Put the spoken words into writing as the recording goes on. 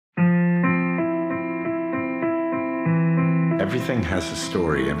Everything has a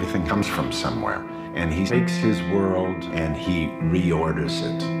story, everything comes from somewhere. And he takes his world and he reorders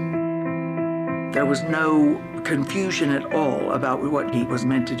it. There was no confusion at all about what he was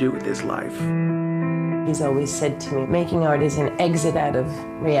meant to do with his life. He's always said to me, making art is an exit out of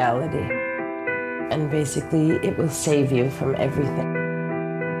reality. And basically, it will save you from everything.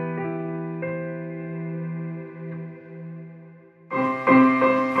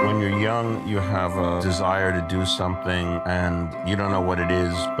 When you're young, you have a desire to do something, and you don't know what it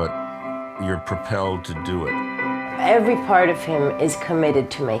is, but you're propelled to do it. Every part of him is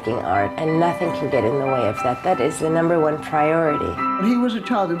committed to making art, and nothing can get in the way of that. That is the #1 priority. When he was a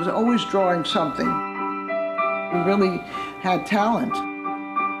child, he was always drawing something. He really had talent.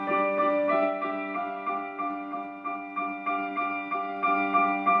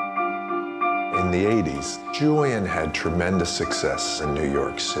 In the 80s, Julian had tremendous success in New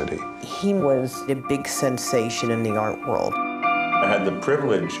York City. He was a big sensation in the art world. I had the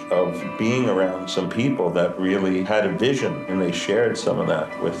privilege of being around some people that really had a vision, and they shared some of that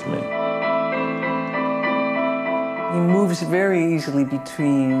with me. He moves very easily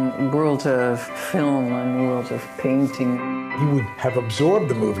between worlds of film and worlds of painting. He would have absorbed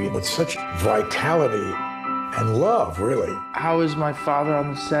the movie with such vitality and love, really. How is my father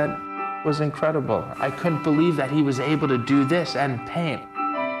on the set was incredible. I couldn't believe that he was able to do this and paint.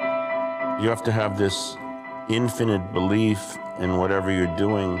 You have to have this infinite belief in whatever you're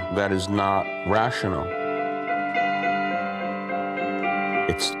doing that is not rational.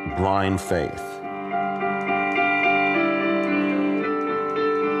 It's blind faith.